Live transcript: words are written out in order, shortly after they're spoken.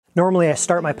Normally I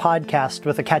start my podcast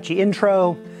with a catchy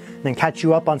intro, then catch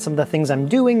you up on some of the things I'm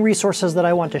doing, resources that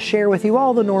I want to share with you,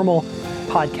 all the normal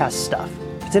podcast stuff.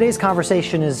 But today's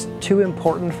conversation is too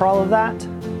important for all of that,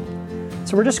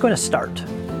 so we're just going to start.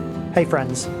 Hey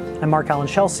friends, I'm Mark Alan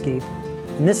Shelsky,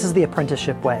 and this is The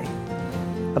Apprenticeship Way,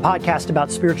 a podcast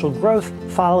about spiritual growth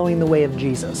following the way of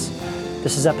Jesus.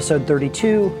 This is episode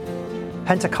 32,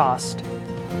 Pentecost,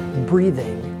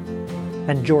 Breathing,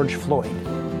 and George Floyd.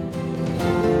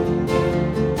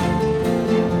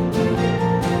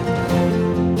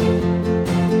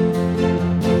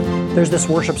 There's this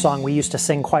worship song we used to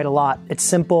sing quite a lot. It's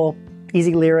simple,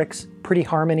 easy lyrics, pretty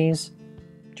harmonies. Do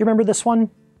you remember this one?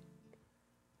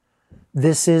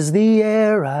 This is the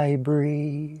air I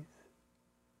breathe.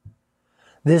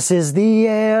 This is the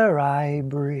air I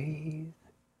breathe.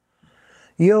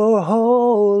 Your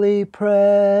holy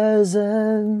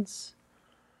presence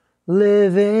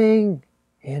living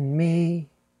in me.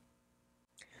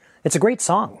 It's a great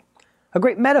song. A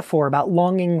great metaphor about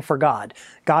longing for God.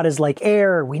 God is like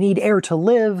air. We need air to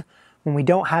live. When we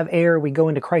don't have air, we go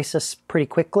into crisis pretty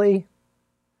quickly.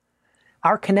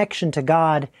 Our connection to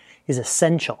God is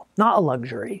essential, not a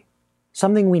luxury.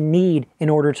 Something we need in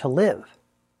order to live,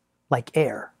 like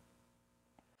air.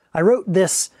 I wrote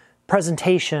this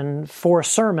presentation for a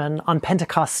sermon on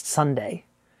Pentecost Sunday.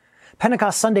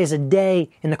 Pentecost Sunday is a day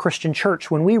in the Christian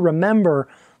church when we remember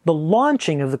the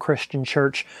launching of the Christian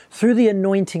church through the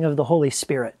anointing of the Holy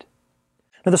Spirit.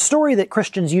 Now, the story that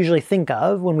Christians usually think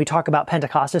of when we talk about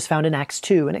Pentecost is found in Acts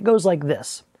 2, and it goes like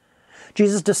this.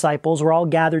 Jesus' disciples were all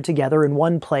gathered together in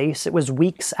one place. It was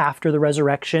weeks after the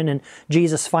resurrection and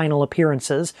Jesus' final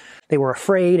appearances. They were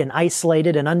afraid and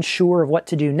isolated and unsure of what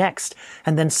to do next.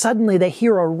 And then suddenly they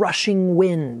hear a rushing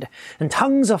wind, and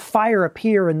tongues of fire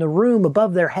appear in the room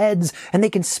above their heads, and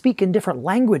they can speak in different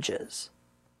languages.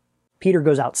 Peter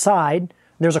goes outside.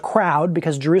 There's a crowd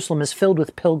because Jerusalem is filled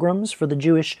with pilgrims for the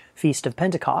Jewish feast of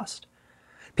Pentecost.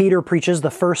 Peter preaches the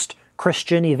first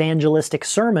Christian evangelistic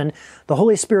sermon. The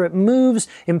Holy Spirit moves,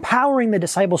 empowering the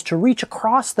disciples to reach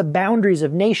across the boundaries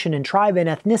of nation and tribe and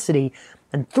ethnicity,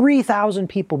 and 3,000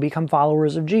 people become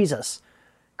followers of Jesus,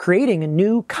 creating a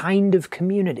new kind of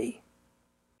community.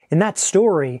 In that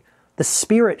story, the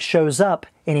Spirit shows up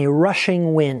in a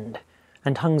rushing wind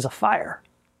and tongues of fire.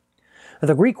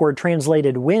 The Greek word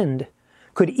translated wind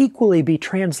could equally be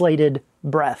translated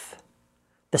breath.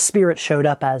 The Spirit showed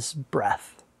up as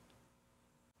breath.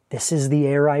 This is the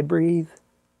air I breathe.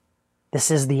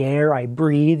 This is the air I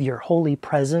breathe, your holy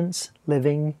presence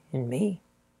living in me.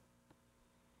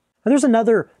 Now, there's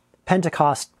another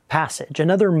Pentecost passage,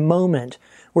 another moment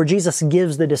where Jesus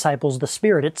gives the disciples the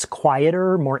Spirit. It's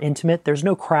quieter, more intimate. There's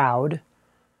no crowd.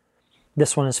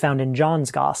 This one is found in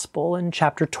John's Gospel in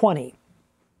chapter 20.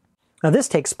 Now, this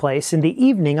takes place in the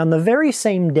evening on the very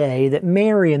same day that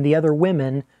Mary and the other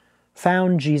women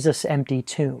found Jesus' empty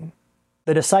tomb.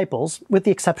 The disciples, with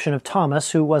the exception of Thomas,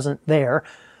 who wasn't there,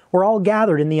 were all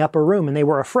gathered in the upper room, and they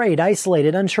were afraid,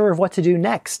 isolated, unsure of what to do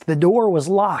next. The door was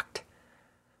locked.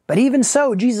 But even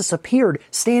so, Jesus appeared,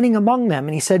 standing among them,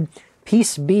 and he said,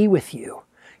 "Peace be with you."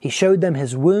 He showed them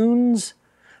his wounds,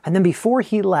 and then before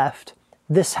he left,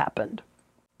 this happened.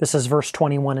 This is verse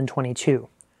 21 and 22.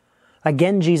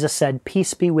 Again, Jesus said,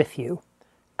 "Peace be with you.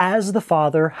 As the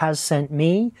Father has sent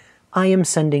me, I am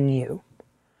sending you."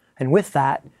 And with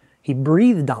that, he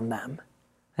breathed on them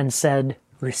and said,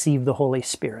 "Receive the Holy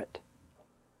Spirit."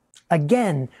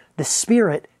 Again, the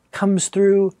Spirit comes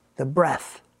through the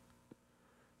breath.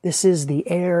 This is the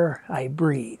air I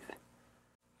breathe.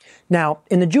 Now,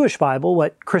 in the Jewish Bible,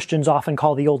 what Christians often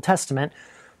call the Old Testament,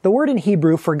 the word in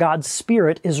Hebrew for God's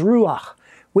Spirit is ruach,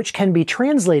 which can be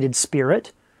translated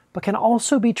spirit, but can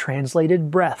also be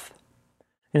translated breath.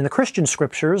 In the Christian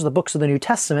scriptures, the books of the New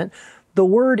Testament, the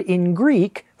word in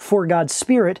Greek for God's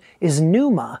Spirit is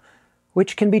pneuma,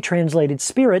 which can be translated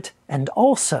spirit and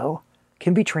also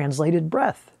can be translated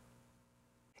breath.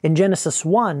 In Genesis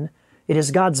 1, it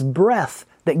is God's breath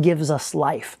that gives us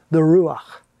life, the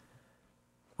ruach.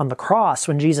 On the cross,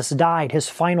 when Jesus died, his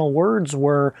final words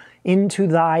were, "Into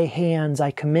thy hands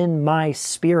I commend my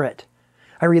spirit.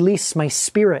 I release my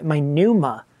spirit, my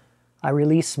pneuma. I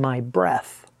release my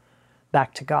breath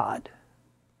back to God."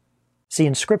 See,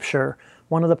 in Scripture,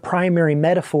 one of the primary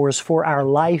metaphors for our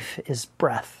life is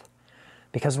breath.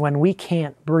 Because when we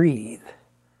can't breathe,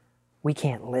 we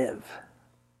can't live.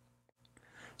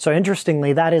 So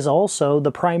interestingly, that is also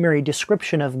the primary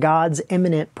description of God's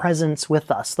immanent presence with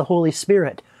us, the Holy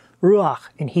Spirit. Ruach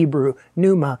in Hebrew,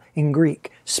 pneuma in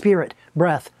Greek, spirit,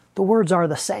 breath, the words are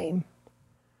the same.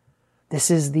 This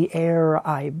is the air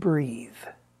I breathe,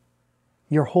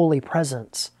 your holy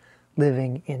presence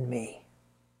living in me.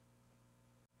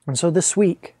 And so this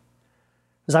week,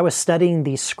 as I was studying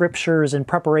these scriptures in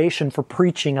preparation for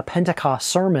preaching a Pentecost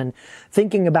sermon,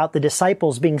 thinking about the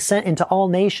disciples being sent into all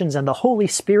nations and the Holy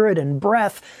Spirit and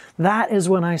breath, that is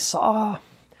when I saw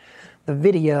the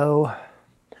video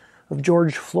of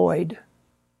George Floyd,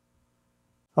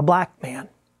 a black man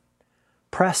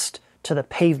pressed to the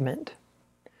pavement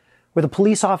with a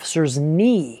police officer's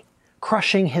knee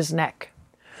crushing his neck,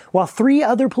 while 3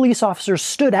 other police officers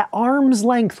stood at arm's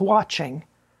length watching.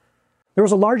 There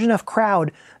was a large enough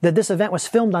crowd that this event was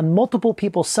filmed on multiple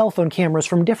people's cell phone cameras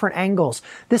from different angles.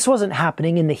 This wasn't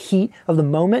happening in the heat of the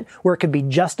moment where it could be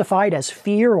justified as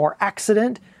fear or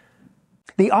accident.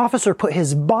 The officer put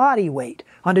his body weight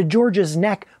onto George's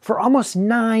neck for almost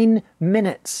 9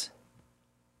 minutes.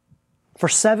 For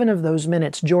 7 of those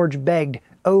minutes, George begged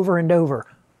over and over,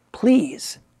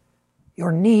 "Please,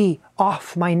 your knee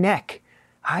off my neck.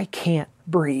 I can't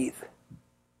breathe."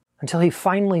 Until he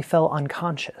finally fell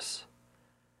unconscious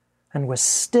and was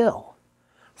still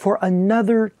for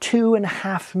another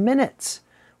 2.5 minutes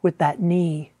with that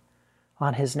knee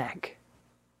on his neck.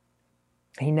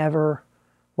 He never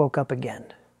woke up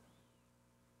again.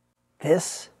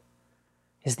 This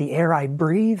is the air I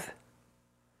breathe,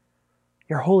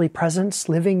 your holy presence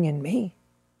living in me.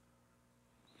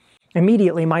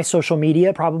 Immediately, my social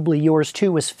media, probably yours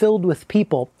too, was filled with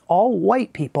people, all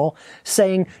white people,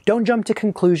 saying, "Don't jump to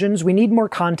conclusions. We need more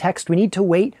context. We need to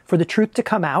wait for the truth to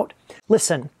come out."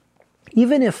 Listen,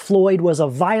 even if Floyd was a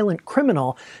violent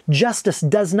criminal, justice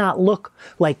does not look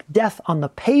like death on the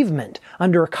pavement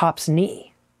under a cop's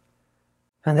knee.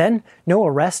 And then no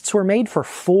arrests were made for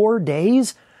 4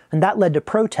 days, and that led to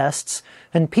protests,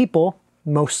 and people,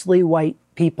 mostly white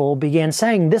people, began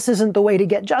saying, "This isn't the way to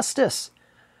get justice."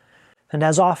 And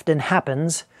as often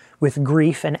happens, with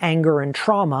grief and anger and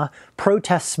trauma,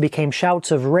 protests became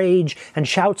shouts of rage, and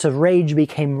shouts of rage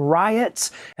became riots.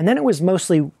 And then it was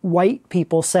mostly white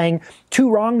people saying,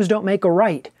 "Two wrongs don't make a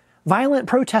right. Violent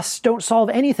protests don't solve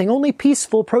anything. Only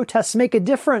peaceful protests make a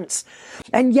difference."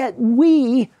 And yet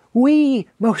we,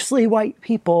 mostly white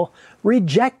people,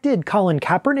 rejected Colin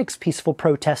Kaepernick's peaceful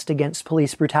protest against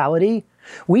police brutality.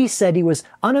 We said he was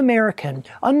un-American,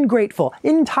 ungrateful,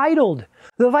 entitled.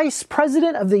 The vice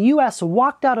president of the U.S.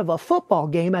 walked out of a football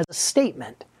game as a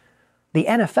statement. The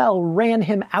NFL ran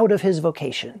him out of his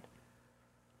vocation.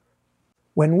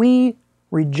 When we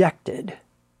rejected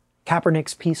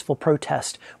Kaepernick's peaceful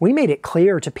protest, we made it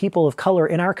clear to people of color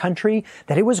in our country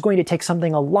that it was going to take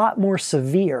something a lot more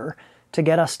severe to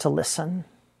get us to listen.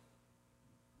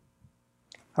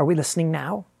 Are we listening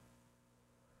now?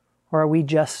 Or are we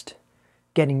just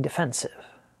getting defensive?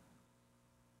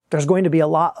 There's going to be a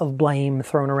lot of blame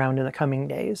thrown around in the coming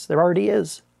days. There already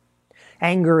is.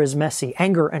 Anger is messy.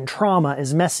 Anger and trauma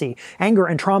is messy. Anger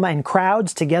and trauma in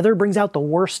crowds together brings out the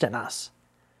worst in us.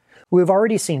 We've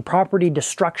already seen property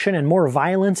destruction and more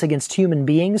violence against human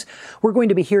beings. We're going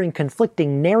to be hearing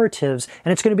conflicting narratives,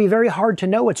 and it's going to be very hard to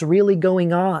know what's really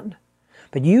going on.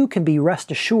 But you can be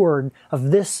rest assured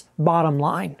of this bottom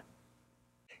line.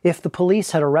 If the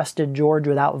police had arrested George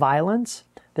without violence,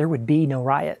 there would be no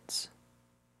riots.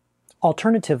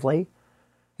 Alternatively,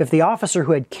 if the officer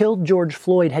who had killed George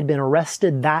Floyd had been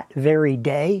arrested that very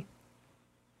day,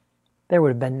 there would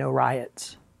have been no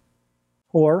riots.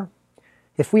 Or,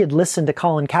 if we had listened to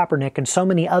Colin Kaepernick and so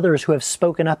many others who have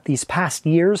spoken up these past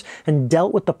years and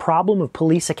dealt with the problem of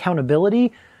police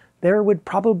accountability, there would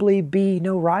probably be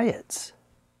no riots.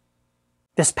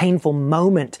 This painful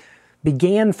moment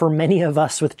began for many of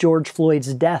us with George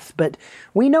Floyd's death, but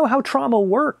we know how trauma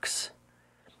works.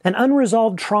 And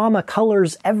unresolved trauma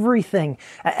colors everything.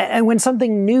 And when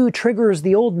something new triggers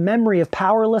the old memory of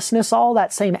powerlessness, all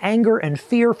that same anger and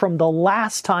fear from the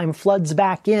last time floods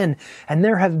back in. And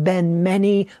there have been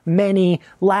many, many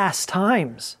last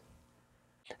times.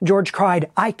 George cried,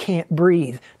 "I can't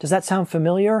breathe." Does that sound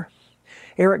familiar?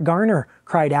 Eric Garner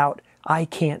cried out, "I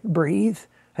can't breathe,"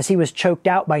 as he was choked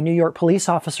out by New York police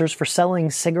officers for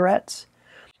selling cigarettes.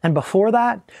 And before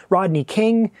that, Rodney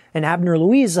King and Abner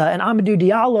Louisa and Amadou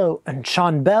Diallo and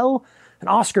Sean Bell and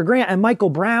Oscar Grant and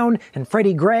Michael Brown and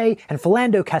Freddie Gray and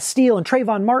Philando Castile and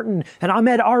Trayvon Martin and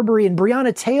Ahmaud Arbery and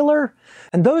Breonna Taylor.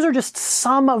 And those are just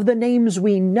some of the names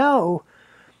we know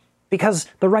because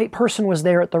the right person was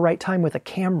there at the right time with a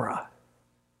camera.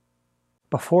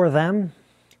 Before them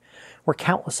were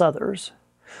countless others.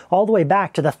 All the way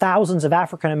back to the thousands of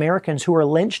African Americans who were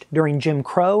lynched during Jim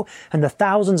Crow and the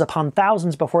thousands upon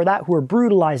thousands before that who were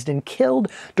brutalized and killed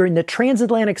during the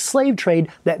transatlantic slave trade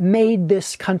that made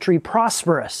this country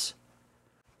prosperous.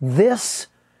 This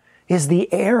is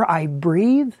the air I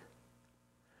breathe.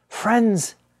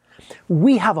 Friends,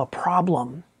 we have a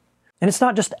problem. And it's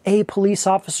not just a police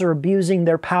officer abusing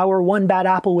their power, one bad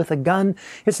apple with a gun.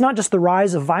 It's not just the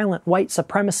rise of violent white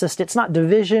supremacists. It's not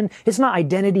division. It's not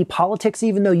identity politics,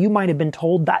 even though you might have been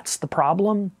told that's the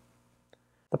problem.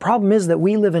 The problem is that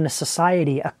we live in a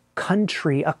society, a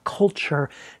country, a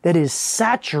culture that is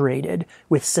saturated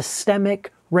with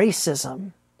systemic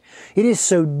racism. It is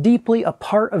so deeply a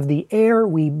part of the air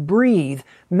we breathe.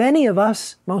 Many of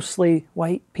us, mostly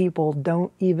white people,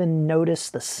 don't even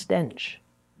notice the stench.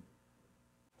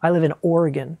 I live in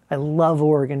Oregon. I love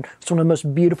Oregon. It's one of the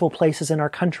most beautiful places in our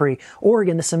country.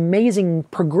 Oregon, this amazing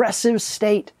progressive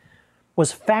state,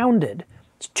 was founded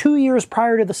 2 years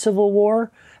prior to the Civil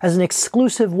War as an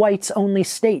exclusive whites-only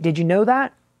state. Did you know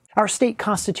that? Our state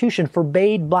constitution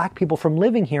forbade black people from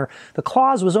living here. The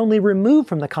clause was only removed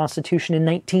from the Constitution in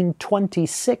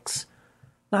 1926,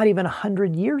 not even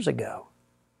 100 years ago.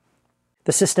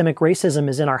 The systemic racism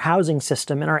is in our housing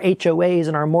system, in our HOAs,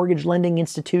 in our mortgage lending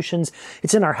institutions.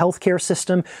 It's in our healthcare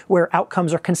system, where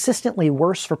outcomes are consistently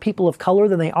worse for people of color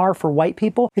than they are for white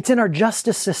people. It's in our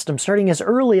justice system, starting as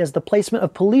early as the placement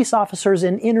of police officers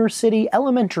in inner city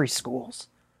elementary schools.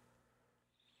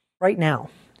 Right now,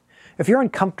 if you're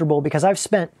uncomfortable because I've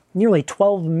spent nearly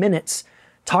 12 minutes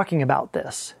talking about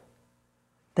this,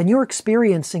 then you're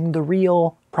experiencing the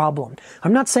real problem.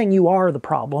 I'm not saying you are the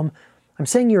problem. I'm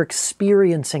saying you're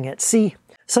experiencing it. See,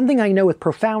 something I know with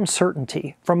profound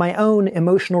certainty from my own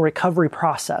emotional recovery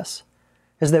process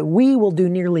is that we will do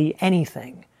nearly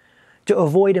anything to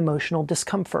avoid emotional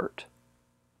discomfort.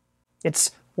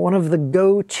 It's one of the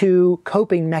go-to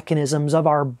coping mechanisms of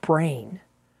our brain.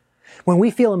 When we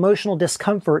feel emotional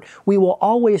discomfort, we will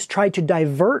always try to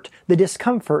divert the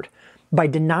discomfort by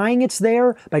denying it's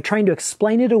there, by trying to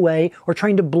explain it away, or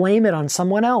trying to blame it on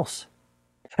someone else.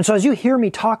 And so as you hear me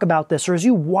talk about this, or as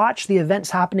you watch the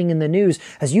events happening in the news,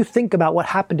 as you think about what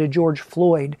happened to George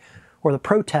Floyd, or the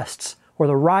protests, or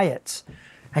the riots,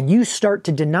 and you start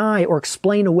to deny or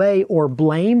explain away or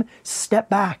blame, step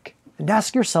back and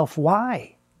ask yourself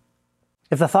why.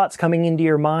 If the thoughts coming into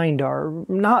your mind are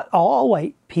not all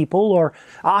white people, or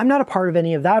I'm not a part of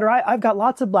any of that, or I've got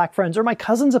lots of black friends, or my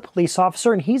cousin's a police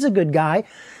officer and he's a good guy,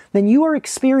 then you are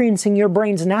experiencing your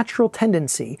brain's natural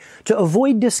tendency to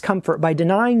avoid discomfort by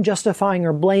denying, justifying,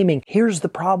 or blaming. Here's the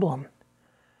problem.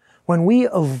 When we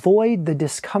avoid the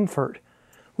discomfort,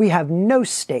 we have no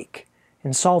stake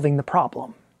in solving the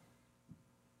problem.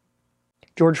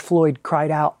 George Floyd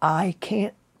cried out, "I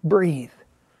can't breathe."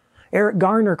 Eric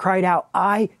Garner cried out,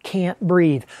 "I can't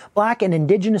breathe." Black and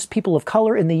indigenous people of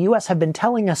color in the U.S. have been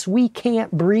telling us we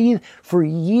can't breathe for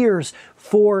years,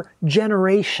 for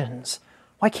generations.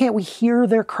 Why can't we hear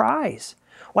their cries?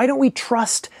 Why don't we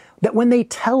trust that when they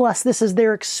tell us this is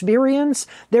their experience,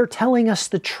 they're telling us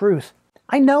the truth?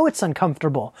 I know it's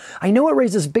uncomfortable. I know it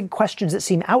raises big questions that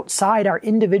seem outside our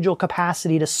individual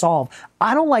capacity to solve.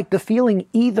 I don't like the feeling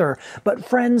either. But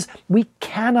friends, we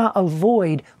cannot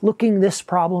avoid looking this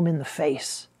problem in the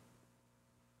face.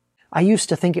 I used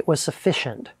to think it was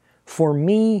sufficient for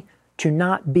me to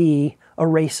not be a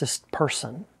racist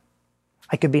person.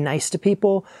 I could be nice to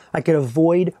people. I could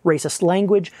avoid racist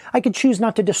language. I could choose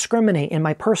not to discriminate in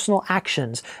my personal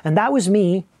actions. And that was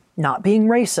me not being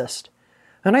racist.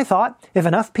 And I thought, if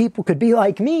enough people could be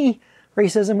like me,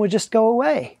 racism would just go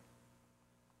away.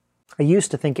 I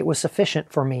used to think it was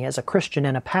sufficient for me as a Christian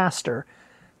and a pastor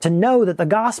to know that the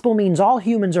gospel means all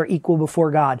humans are equal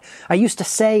before God. I used to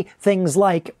say things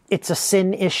like, it's a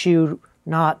sin issue,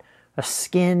 not a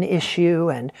skin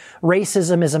issue, and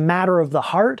racism is a matter of the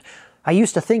heart. I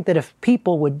used to think that if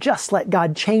people would just let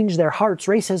God change their hearts,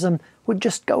 racism would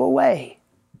just go away.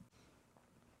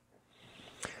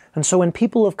 And so when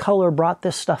people of color brought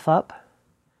this stuff up,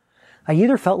 I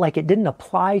either felt like it didn't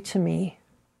apply to me,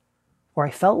 or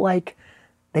I felt like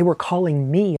they were calling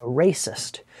me a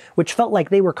racist, which felt like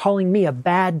they were calling me a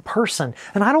bad person.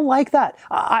 And I don't like that.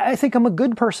 I think I'm a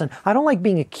good person. I don't like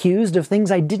being accused of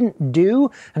things I didn't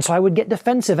do, and so I would get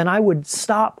defensive and I would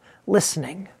stop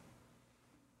listening.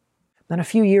 Then a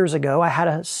few years ago, I had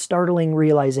a startling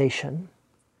realization.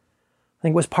 I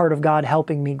think it was part of God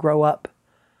helping me grow up.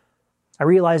 I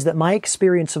realized that my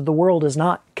experience of the world is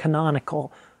not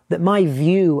canonical, that my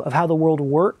view of how the world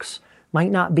works might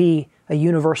not be a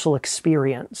universal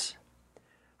experience.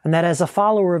 And that as a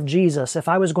follower of Jesus, if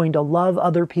I was going to love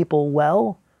other people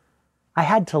well, I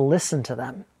had to listen to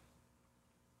them.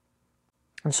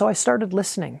 And so I started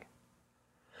listening.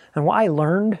 And what I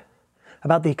learned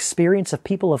about the experience of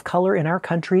people of color in our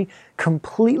country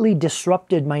completely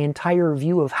disrupted my entire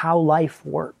view of how life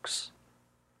works.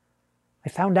 I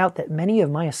found out that many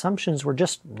of my assumptions were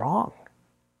just wrong.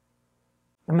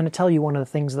 I'm going to tell you one of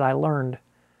the things that I learned,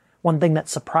 one thing that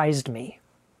surprised me.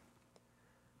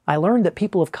 I learned that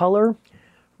people of color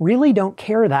really don't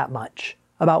care that much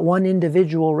about one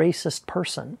individual racist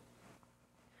person.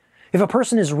 If a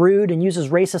person is rude and uses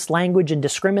racist language and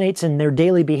discriminates in their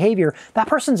daily behavior, that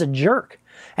person's a jerk.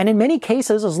 And in many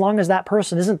cases, as long as that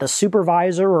person isn't the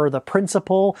supervisor or the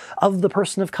principal of the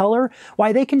person of color,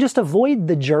 why, they can just avoid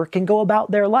the jerk and go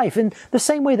about their life in the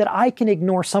same way that I can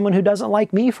ignore someone who doesn't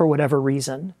like me for whatever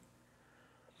reason.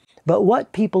 But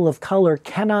what people of color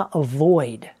cannot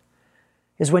avoid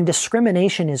is when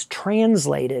discrimination is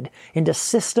translated into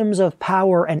systems of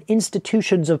power and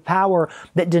institutions of power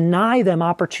that deny them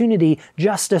opportunity,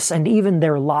 justice, and even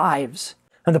their lives.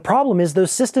 And the problem is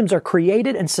those systems are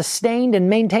created and sustained and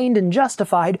maintained and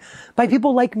justified by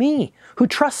people like me, who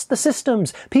trust the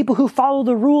systems, people who follow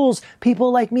the rules,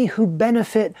 people like me who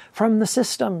benefit from the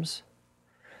systems.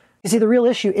 You see, the real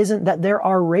issue isn't that there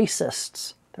are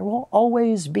racists. There will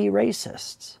always be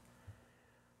racists.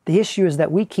 The issue is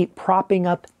that we keep propping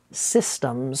up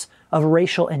systems of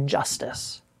racial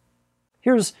injustice.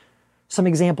 Here's some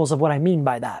examples of what I mean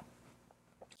by that.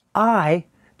 I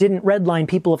didn't redline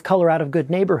people of color out of good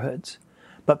neighborhoods,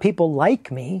 but people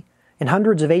like me in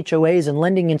hundreds of HOAs and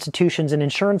lending institutions and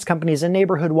insurance companies and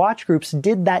neighborhood watch groups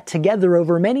did that together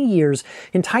over many years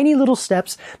in tiny little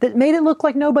steps that made it look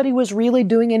like nobody was really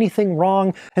doing anything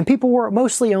wrong, and people were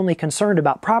mostly only concerned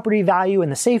about property value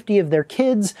and the safety of their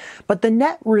kids. But the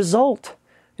net result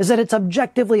is that it's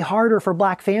objectively harder for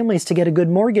black families to get a good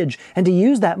mortgage and to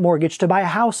use that mortgage to buy a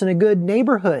house in a good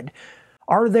neighborhood.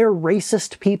 Are there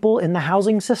racist people in the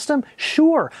housing system?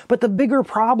 Sure, but the bigger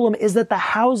problem is that the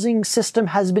housing system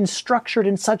has been structured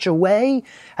in such a way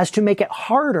as to make it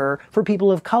harder for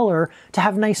people of color to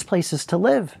have nice places to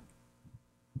live.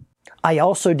 I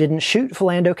also didn't shoot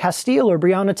Philando Castile or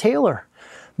Breonna Taylor,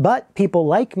 but people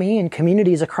like me in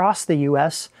communities across the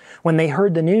U.S., when they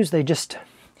heard the news, they just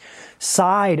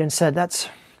sighed and said, that's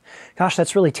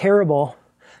really terrible.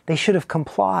 They should have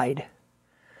complied.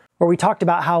 Or we talked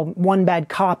about how one bad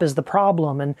cop is the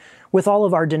problem, and with all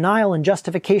of our denial and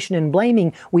justification and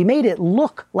blaming, we made it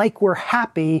look like we're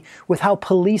happy with how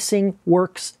policing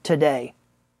works today.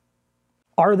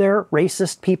 Are there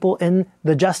racist people in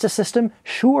the justice system?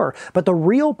 Sure, but the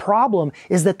real problem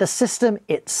is that the system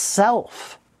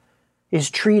itself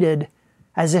is treated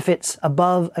as if it's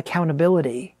above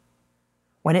accountability,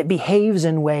 when it behaves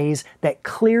in ways that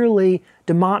clearly,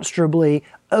 demonstrably,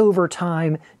 over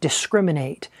time,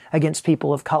 discriminate against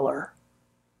people of color.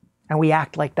 And we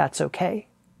act like that's okay.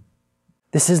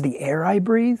 This is the air I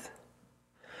breathe?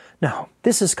 No,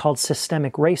 this is called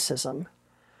systemic racism.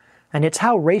 And it's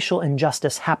how racial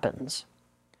injustice happens.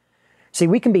 See,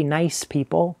 we can be nice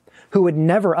people who would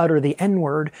never utter the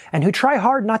N-word and who try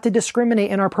hard not to discriminate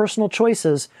in our personal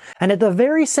choices. And at the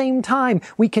very same time,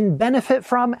 we can benefit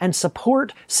from and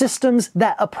support systems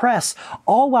that oppress,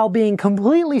 all while being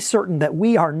completely certain that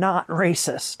we are not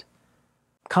racist.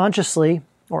 Consciously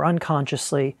or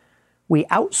unconsciously, we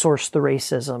outsource the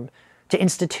racism to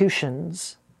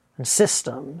institutions and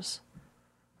systems.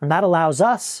 And that allows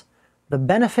us the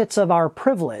benefits of our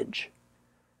privilege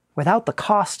without the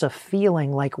cost of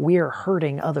feeling like we're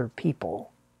hurting other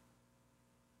people.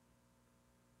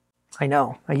 I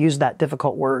know, I used that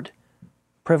difficult word,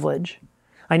 privilege.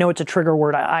 I know it's a trigger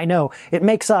word. I know it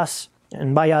makes us,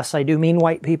 and by us I do mean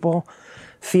white people,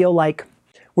 feel like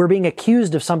we're being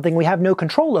accused of something we have no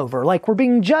control over, like we're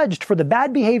being judged for the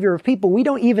bad behavior of people we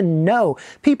don't even know,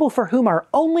 people for whom our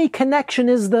only connection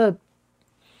is the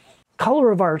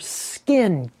color of our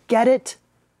skin. Get it?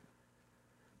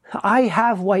 I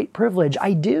have white privilege.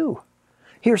 I do.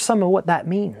 Here's some of what that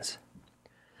means.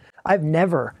 I've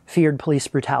never feared police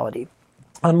brutality.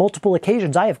 On multiple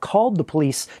occasions, I have called the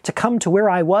police to come to where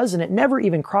I was, and it never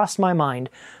even crossed my mind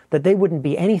that they wouldn't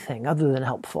be anything other than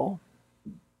helpful.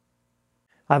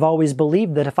 I've always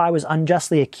believed that if I was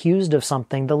unjustly accused of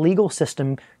something, the legal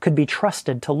system could be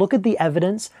trusted to look at the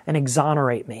evidence and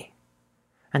exonerate me.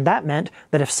 And that meant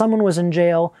that if someone was in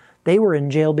jail, they were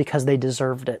in jail because they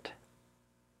deserved it.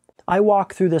 I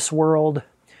walk through this world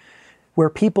where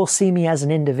people see me as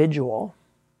an individual.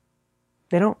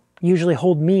 They don't usually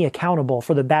hold me accountable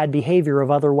for the bad behavior of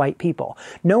other white people.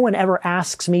 No one ever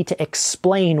asks me to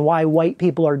explain why white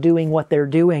people are doing what they're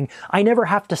doing. I never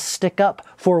have to stick up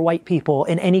for white people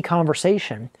in any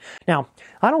conversation. Now,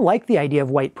 I don't like the idea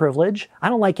of white privilege. I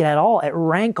don't like it at all. It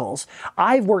rankles.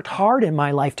 I've worked hard in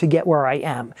my life to get where I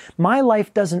am. My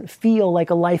life doesn't feel like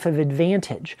a life of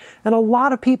advantage. And a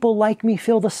lot of people like me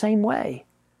feel the same way.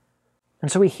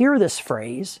 And so we hear this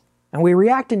phrase, and we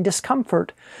react in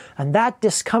discomfort, and that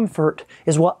discomfort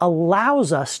is what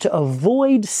allows us to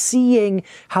avoid seeing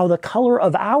how the color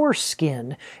of our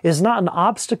skin is not an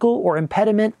obstacle or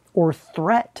impediment or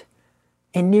threat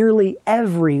in nearly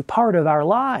every part of our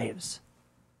lives.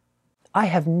 I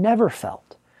have never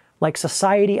felt like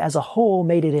society as a whole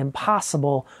made it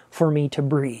impossible for me to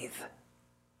breathe.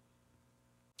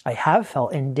 I have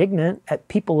felt indignant at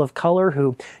people of color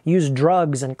who use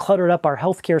drugs and cluttered up our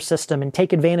healthcare system and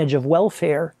take advantage of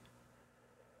welfare,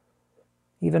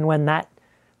 even when that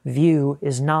view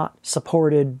is not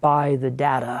supported by the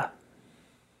data.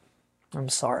 I'm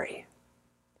sorry.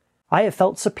 I have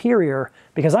felt superior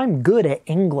because I'm good at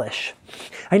English.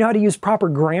 I know how to use proper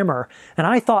grammar, and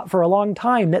I thought for a long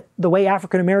time that the way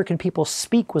African American people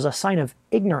speak was a sign of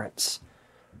ignorance.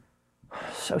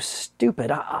 So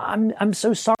stupid. I'm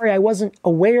so sorry I wasn't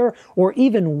aware or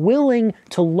even willing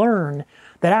to learn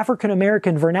that African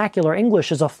American vernacular English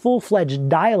is a full-fledged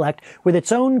dialect with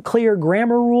its own clear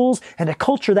grammar rules and a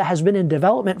culture that has been in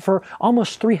development for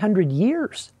almost 300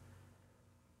 years.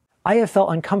 I have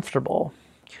felt uncomfortable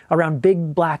around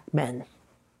big black men,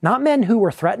 not men who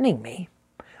were threatening me.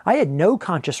 I had no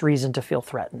conscious reason to feel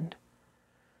threatened,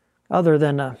 other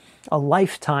than a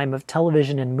lifetime of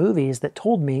television and movies that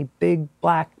told me big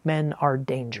black men are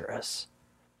dangerous.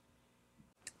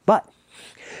 But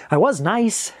I was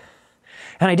nice,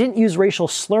 and I didn't use racial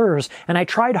slurs, and I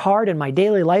tried hard in my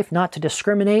daily life not to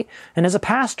discriminate, and as a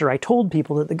pastor I told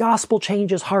people that the gospel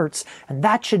changes hearts, and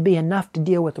that should be enough to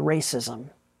deal with racism.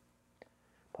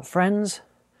 But friends,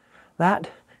 that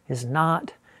is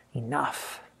not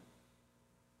enough.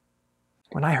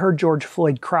 When I heard George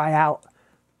Floyd cry out,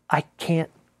 "I can't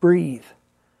breathe,"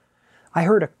 I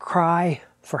heard a cry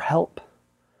for help.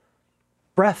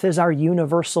 Breath is our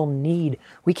universal need.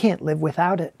 We can't live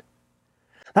without it.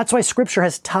 That's why Scripture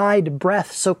has tied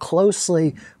breath so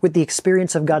closely with the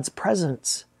experience of God's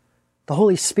presence. The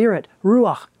Holy Spirit,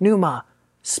 Ruach, Pneuma,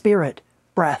 Spirit,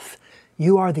 breath.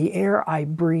 You are the air I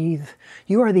breathe.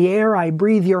 You are the air I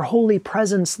breathe, your holy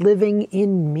presence living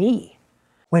in me.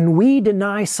 When we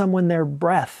deny someone their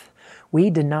breath,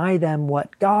 we deny them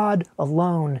what God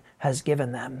alone has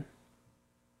given them.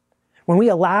 When we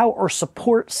allow or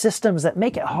support systems that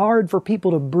make it hard for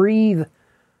people to breathe,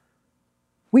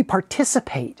 we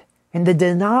participate in the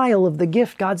denial of the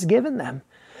gift God's given them.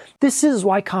 This is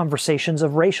why conversations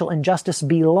of racial injustice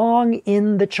belong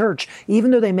in the church, even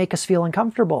though they make us feel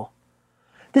uncomfortable.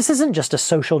 This isn't just a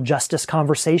social justice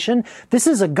conversation. This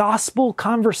is a gospel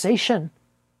conversation.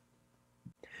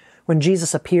 When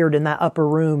Jesus appeared in that upper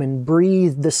room and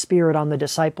breathed the Spirit on the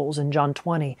disciples in John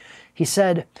 20, he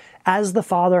said, "As the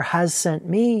Father has sent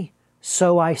me,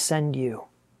 so I send you."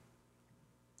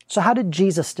 So how did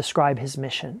Jesus describe his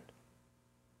mission?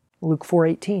 Luke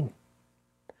 4:18.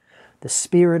 "The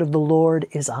Spirit of the Lord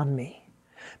is on me,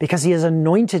 because he has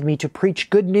anointed me to preach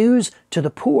good news to the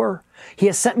poor. He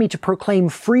has sent me to proclaim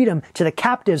freedom to the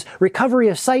captives, recovery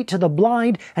of sight to the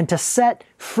blind, and to set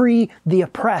free the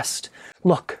oppressed."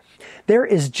 Look, there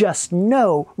is just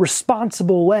no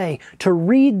responsible way to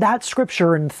read that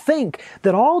scripture and think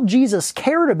that all Jesus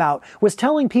cared about was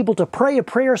telling people to pray a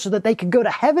prayer so that they could go to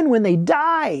heaven when they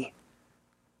die.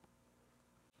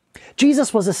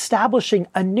 Jesus was establishing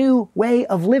a new way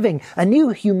of living, a new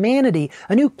humanity,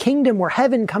 a new kingdom where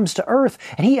heaven comes to earth,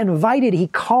 and he invited, he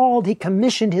called, he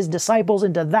commissioned his disciples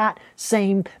into that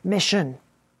same mission.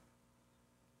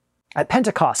 At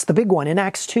Pentecost, the big one in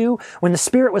Acts 2, when the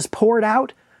Spirit was poured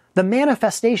out, the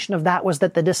manifestation of that was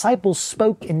that the disciples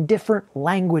spoke in different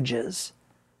languages.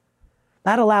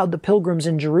 That allowed the pilgrims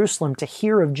in Jerusalem to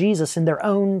hear of Jesus in their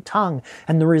own tongue,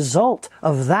 and the result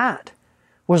of that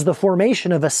was the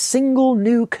formation of a single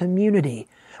new community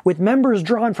with members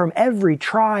drawn from every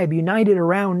tribe united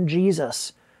around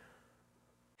Jesus.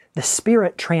 The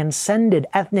Spirit transcended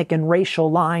ethnic and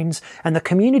racial lines, and the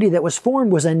community that was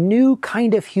formed was a new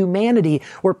kind of humanity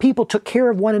where people took care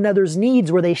of one another's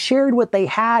needs, where they shared what they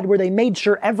had, where they made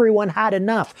sure everyone had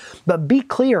enough. But be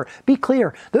clear,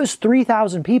 those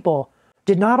 3,000 people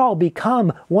did not all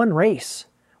become one race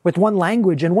with one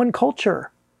language and one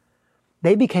culture.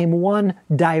 They became one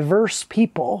diverse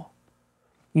people,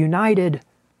 united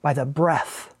by the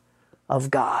breath of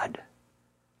God,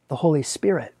 the Holy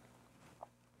Spirit.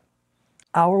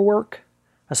 Our work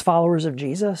as followers of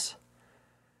Jesus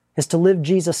is to live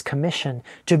Jesus' commission,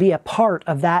 to be a part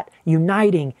of that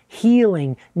uniting,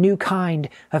 healing, new kind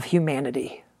of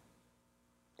humanity.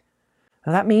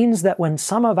 And that means that when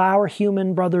some of our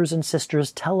human brothers and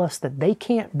sisters tell us that they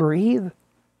can't breathe,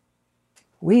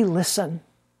 we listen.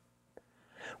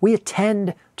 We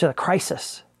attend to the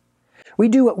crisis. We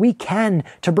do what we can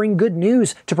to bring good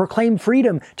news, to proclaim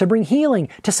freedom, to bring healing,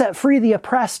 to set free the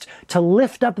oppressed, to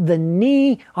lift up the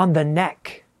knee on the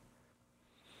neck.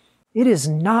 It is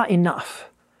not enough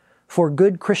for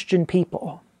good Christian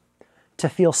people to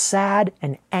feel sad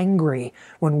and angry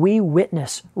when we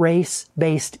witness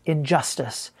race-based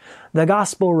injustice. The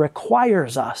gospel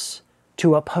requires us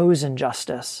to oppose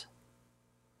injustice.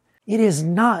 It is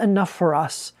not enough for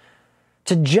us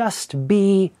to just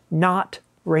be not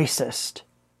racist.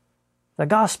 The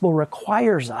gospel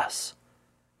requires us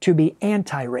to be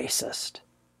anti-racist.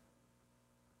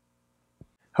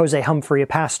 Jose Humphrey, a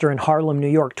pastor in Harlem, New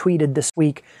York, tweeted this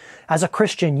week, "As a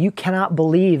Christian, you cannot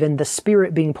believe in the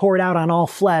Spirit being poured out on all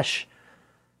flesh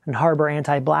and harbor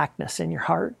anti-blackness in your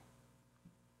heart."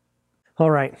 All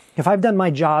right, if I've done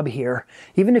my job here,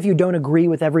 even if you don't agree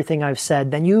with everything I've said,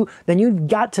 then you've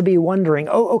got to be wondering,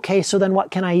 oh, okay, so then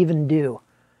what can I even do?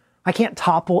 I can't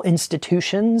topple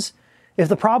institutions. If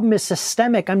the problem is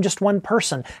systemic, I'm just one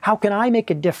person. How can I make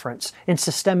a difference in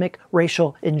systemic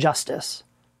racial injustice?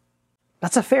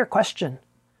 That's a fair question.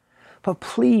 But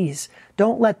please,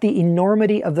 don't let the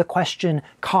enormity of the question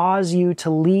cause you to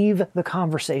leave the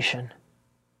conversation.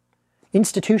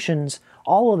 Institutions,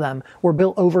 all of them, were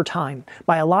built over time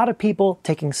by a lot of people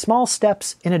taking small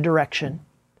steps in a direction.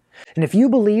 And if you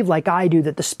believe, like I do,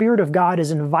 that the Spirit of God is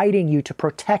inviting you to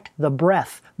protect the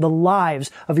breath, the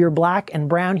lives of your black and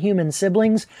brown human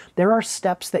siblings, there are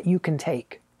steps that you can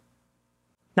take.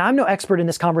 Now, I'm no expert in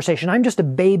this conversation. I'm just a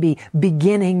baby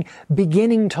beginning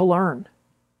to learn.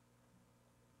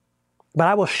 But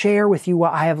I will share with you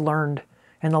what I have learned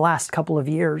in the last couple of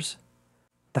years.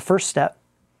 The first step,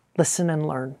 listen and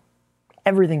learn.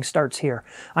 Everything starts here.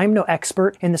 I'm no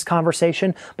expert in this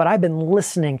conversation, but I've been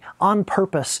listening on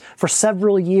purpose for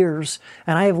several years,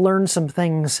 and I have learned some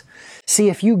things. See,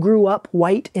 if you grew up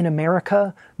white in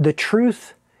America, the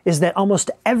truth is that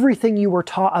almost everything you were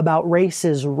taught about race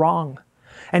is wrong.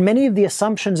 And many of the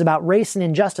assumptions about race and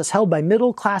injustice held by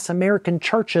middle-class American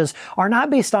churches are not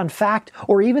based on fact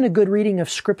or even a good reading of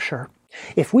Scripture.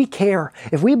 If we care,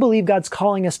 if we believe God's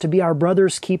calling us to be our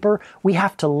brother's keeper, we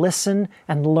have to listen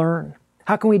and learn.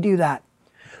 How can we do that?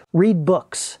 Read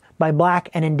books by Black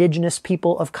and Indigenous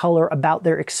people of color about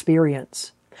their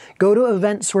experience. Go to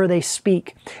events where they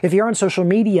speak. If you're on social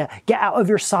media, get out of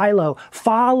your silo.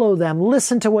 Follow them.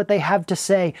 Listen to what they have to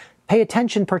say. Pay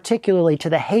attention particularly to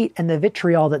the hate and the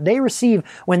vitriol that they receive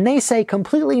when they say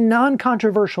completely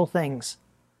non-controversial things.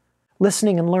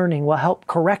 Listening and learning will help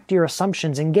correct your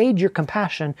assumptions, engage your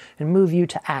compassion, and move you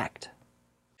to act.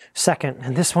 Second,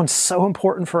 and this one's so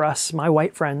important for us, my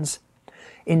white friends,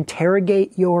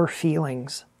 interrogate your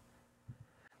feelings.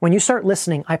 When you start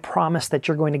listening, I promise that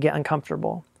you're going to get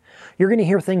uncomfortable. You're going to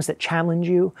hear things that challenge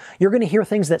you. You're going to hear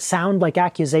things that sound like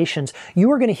accusations.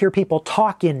 You are going to hear people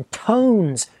talk in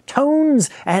tones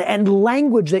and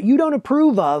language that you don't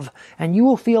approve of, and you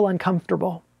will feel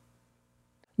uncomfortable.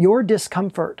 Your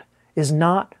discomfort is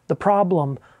not the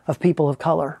problem of people of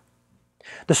color.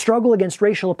 The struggle against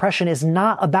racial oppression is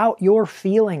not about your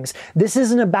feelings. This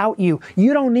isn't about you.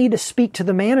 You don't need to speak to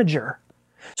the manager.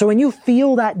 So when you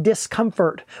feel that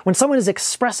discomfort, when someone is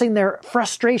expressing their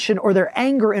frustration or their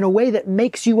anger in a way that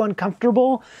makes you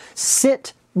uncomfortable,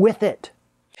 sit with it.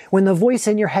 When the voice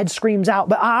in your head screams out,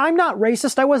 "But I'm not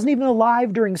racist. I wasn't even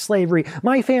alive during slavery.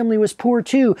 My family was poor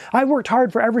too. I worked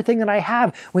hard for everything that I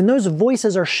have." When those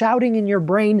voices are shouting in your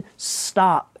brain,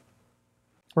 stop.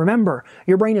 Remember,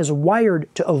 your brain is wired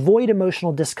to avoid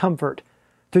emotional discomfort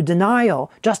through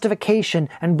denial, justification,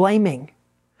 and blaming.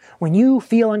 When you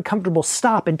feel uncomfortable,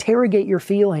 stop, interrogate your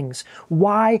feelings.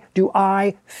 Why do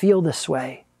I feel this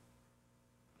way?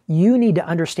 You need to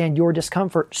understand your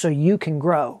discomfort so you can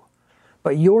grow.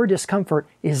 But your discomfort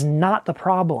is not the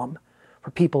problem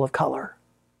for people of color.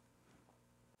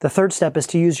 The third step is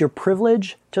to use your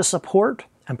privilege to support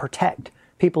and protect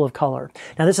people of color.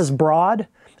 Now, this is broad,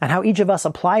 and how each of us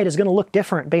apply it is going to look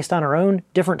different based on our own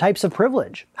different types of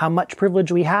privilege, how much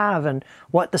privilege we have, and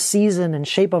what the season and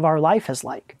shape of our life is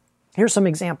like. Here's some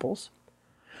examples.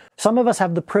 Some of us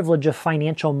have the privilege of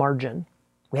financial margin.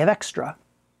 We have extra.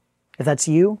 If that's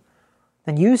you,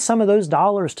 then use some of those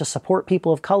dollars to support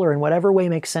people of color in whatever way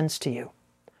makes sense to you.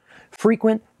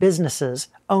 Frequent businesses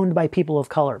owned by people of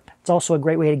color. It's also a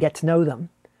great way to get to know them.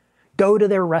 Go to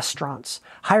their restaurants,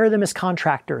 hire them as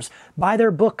contractors, buy their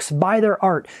books, buy their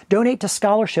art, donate to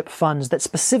scholarship funds that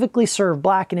specifically serve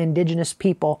Black and Indigenous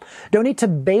people, donate to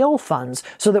bail funds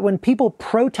so that when people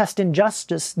protest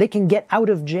injustice, they can get out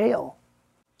of jail.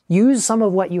 Use some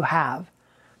of what you have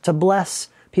to bless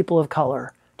people of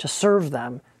color, to serve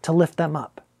them, to lift them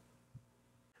up.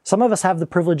 Some of us have the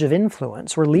privilege of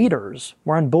influence. We're leaders.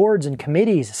 We're on boards and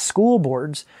committees, school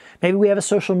boards. Maybe we have a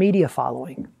social media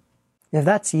following. If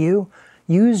that's you,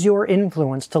 Use your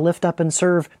influence to lift up and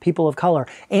serve people of color.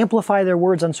 Amplify their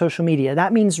words on social media.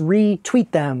 That means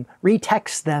retweet them,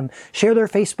 retext them, share their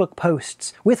Facebook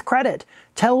posts with credit.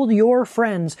 Tell your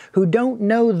friends who don't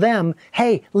know them,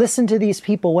 hey, listen to these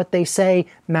people. What they say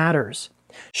matters.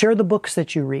 Share the books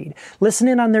that you read. Listen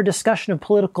in on their discussion of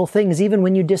political things, even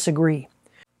when you disagree.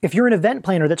 If you're an event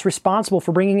planner that's responsible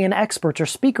for bringing in experts or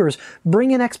speakers,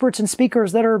 bring in experts and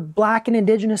speakers that are Black and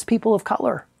Indigenous people of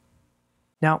color.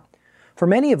 Now, for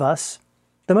many of us,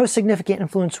 the most significant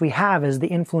influence we have is the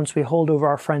influence we hold over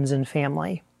our friends and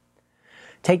family.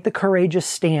 Take the courageous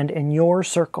stand in your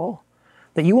circle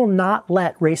that you will not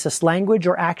let racist language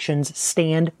or actions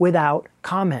stand without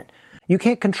comment. You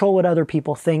can't control what other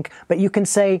people think, but you can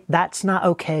say, that's not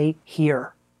okay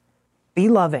here. Be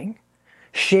loving.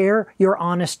 Share your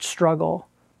honest struggle,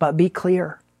 but be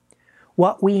clear.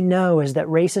 What we know is that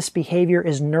racist behavior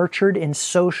is nurtured in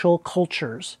social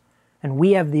cultures, and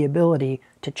we have the ability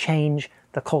to change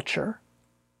the culture.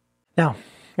 Now,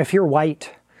 if you're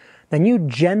white, then you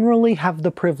generally have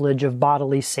the privilege of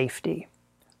bodily safety.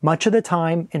 Much of the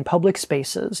time, in public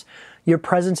spaces, your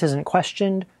presence isn't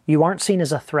questioned, you aren't seen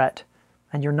as a threat,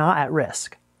 and you're not at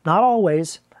risk. Not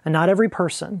always, and not every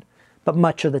person, but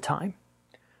much of the time.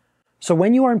 So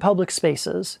when you are in public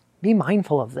spaces, be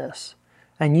mindful of this,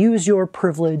 and use your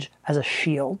privilege as a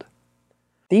shield.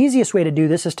 The easiest way to do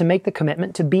this is to make the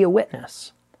commitment to be a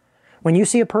witness. When you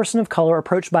see a person of color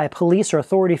approached by a police or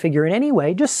authority figure in any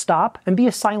way, just stop and be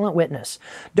a silent witness.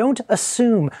 Don't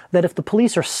assume that if the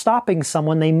police are stopping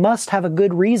someone, they must have a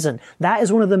good reason. That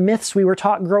is one of the myths we were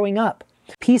taught growing up.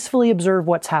 Peacefully observe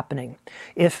what's happening.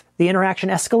 If the interaction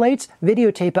escalates,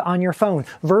 videotape it on your phone.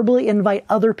 Verbally invite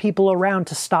other people around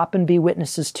to stop and be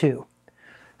witnesses too.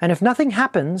 And if nothing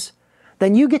happens,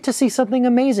 then you get to see something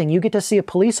amazing. You get to see a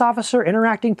police officer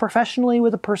interacting professionally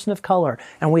with a person of color,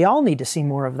 and we all need to see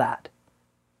more of that.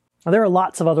 Now, there are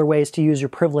lots of other ways to use your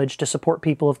privilege to support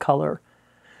people of color,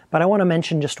 but I want to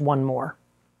mention just one more.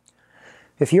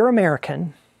 If you're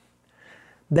American,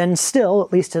 then still,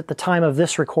 at least at the time of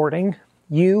this recording,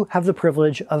 you have the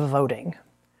privilege of voting.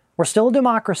 We're still a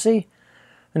democracy,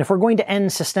 and if we're going to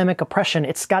end systemic oppression,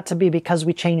 it's got to be because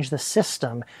we change the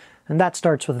system, and that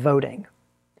starts with voting.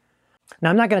 Now,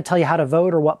 I'm not going to tell you how to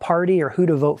vote or what party or who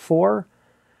to vote for,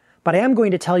 but I am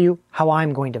going to tell you how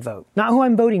I'm going to vote. Not who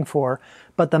I'm voting for,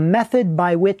 but the method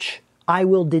by which I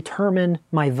will determine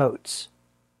my votes.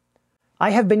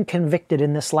 I have been convicted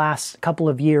in this last couple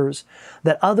of years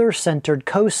that other-centered,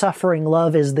 co-suffering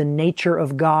love is the nature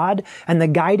of God and the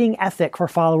guiding ethic for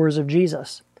followers of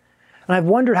Jesus. And I've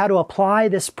wondered how to apply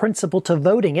this principle to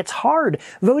voting. It's hard.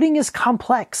 Voting is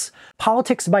complex.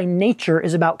 Politics by nature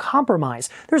is about compromise.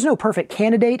 There's no perfect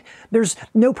candidate. There's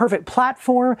no perfect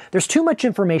platform. There's too much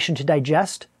information to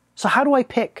digest. So how do I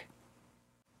pick?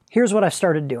 Here's what I've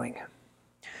started doing.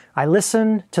 I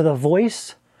listen to the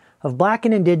voice of Black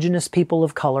and Indigenous people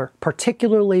of color,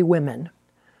 particularly women,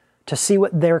 to see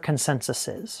what their consensus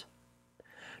is.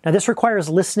 Now, this requires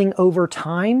listening over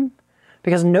time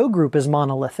because no group is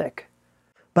monolithic.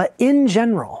 But in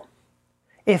general,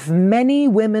 if many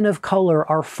women of color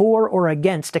are for or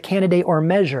against a candidate or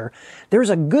measure, there's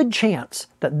a good chance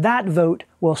that that vote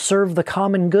will serve the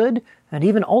common good and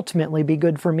even ultimately be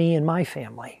good for me and my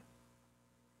family.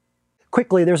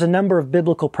 Quickly, there's a number of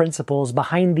biblical principles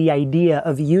behind the idea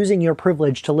of using your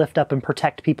privilege to lift up and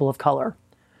protect people of color.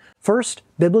 First,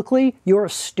 biblically, you're a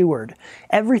steward.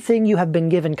 Everything you have been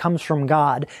given comes from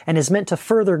God and is meant to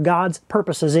further God's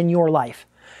purposes in your life.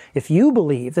 If you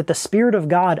believe that the Spirit of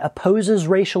God opposes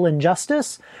racial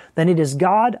injustice, then it is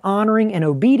God honoring and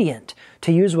obedient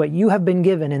to use what you have been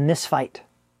given in this fight.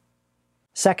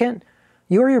 Second,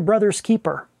 you are your brother's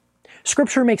keeper.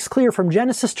 Scripture makes clear from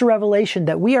Genesis to Revelation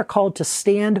that we are called to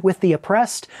stand with the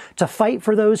oppressed, to fight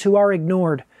for those who are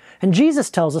ignored. And Jesus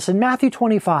tells us in Matthew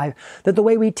 25 that the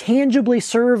way we tangibly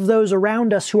serve those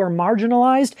around us who are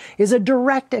marginalized is a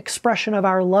direct expression of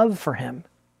our love for Him.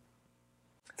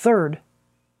 Third,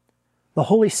 the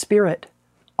Holy Spirit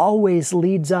always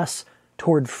leads us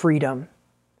toward freedom.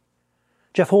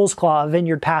 Jeff Holzclaw, a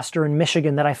vineyard pastor in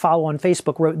Michigan that I follow on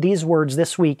Facebook, wrote these words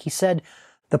this week. He said,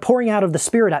 "The pouring out of the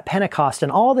Spirit at Pentecost and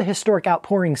all the historic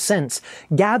outpourings since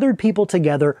gathered people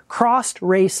together, crossed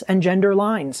race and gender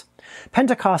lines.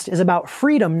 Pentecost is about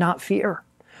freedom, not fear.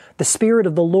 The Spirit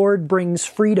of the Lord brings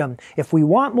freedom. If we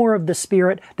want more of the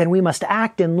Spirit, then we must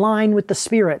act in line with the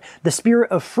Spirit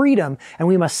of freedom, and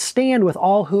we must stand with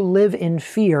all who live in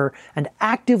fear and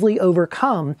actively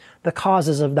overcome the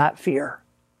causes of that fear."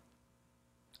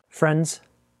 Friends,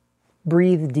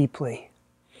 breathe deeply.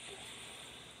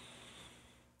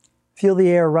 Feel the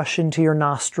air rush into your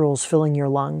nostrils, filling your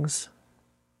lungs.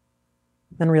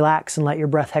 Then relax and let your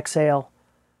breath exhale.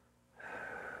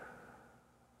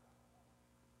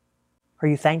 Are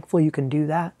you thankful you can do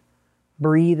that?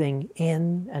 Breathing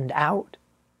in and out.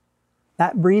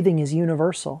 That breathing is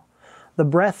universal. The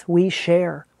breath we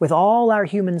share with all our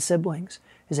human siblings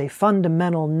is a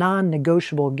fundamental,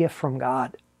 non-negotiable gift from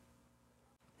God.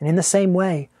 And in the same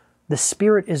way, the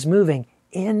Spirit is moving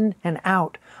in and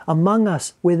out, among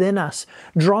us, within us,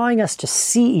 drawing us to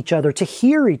see each other, to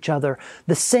hear each other.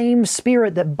 The same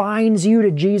Spirit that binds you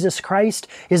to Jesus Christ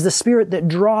is the Spirit that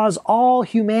draws all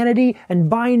humanity and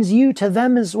binds you to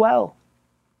them as well.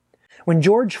 When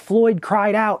George Floyd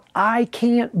cried out, "I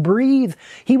can't breathe,"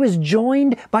 he was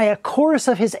joined by a chorus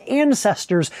of his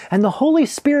ancestors, and the Holy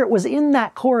Spirit was in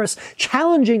that chorus,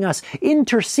 challenging us,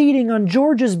 interceding on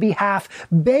George's behalf,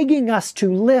 begging us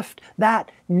to lift that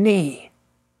knee.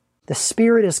 The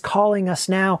Spirit is calling us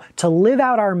now to live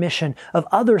out our mission of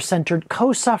other-centered,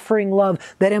 co-suffering love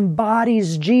that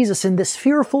embodies Jesus in this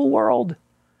fearful world.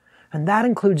 And that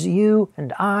includes you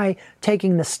and I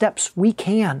taking the steps we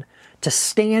can to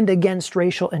stand against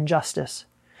racial injustice.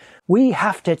 We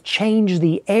have to change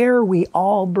the air we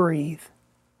all breathe.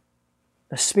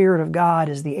 The Spirit of God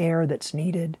is the air that's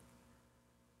needed.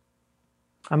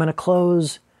 I'm going to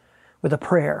close with a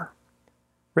prayer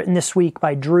written this week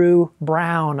by Drew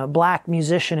Brown, a Black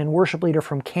musician and worship leader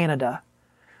from Canada.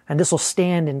 And this will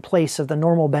stand in place of the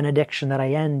normal benediction that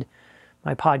I end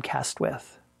my podcast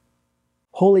with.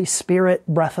 Holy Spirit,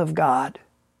 breath of God,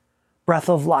 breath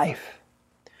of life,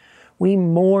 we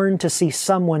mourn to see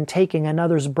someone taking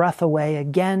another's breath away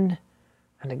again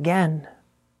and again.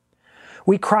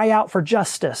 We cry out for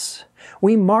justice.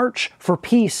 We march for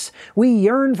peace. We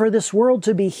yearn for this world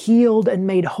to be healed and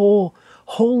made whole.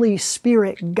 Holy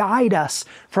Spirit, guide us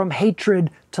from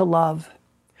hatred to love,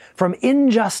 from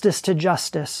injustice to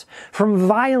justice, from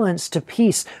violence to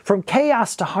peace, from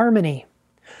chaos to harmony.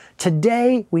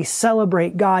 Today we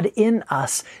celebrate God in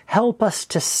us. Help us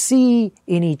to see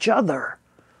in each other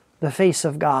the face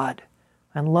of God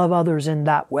and love others in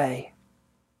that way.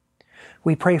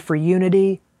 We pray for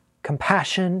unity,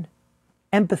 compassion,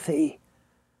 empathy,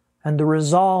 and the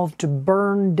resolve to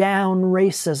burn down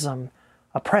racism,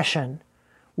 oppression,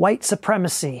 white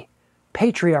supremacy,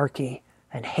 patriarchy,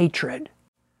 and hatred,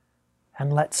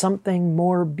 and let something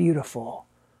more beautiful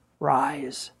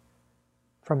rise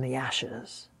from the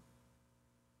ashes.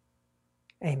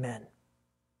 Amen.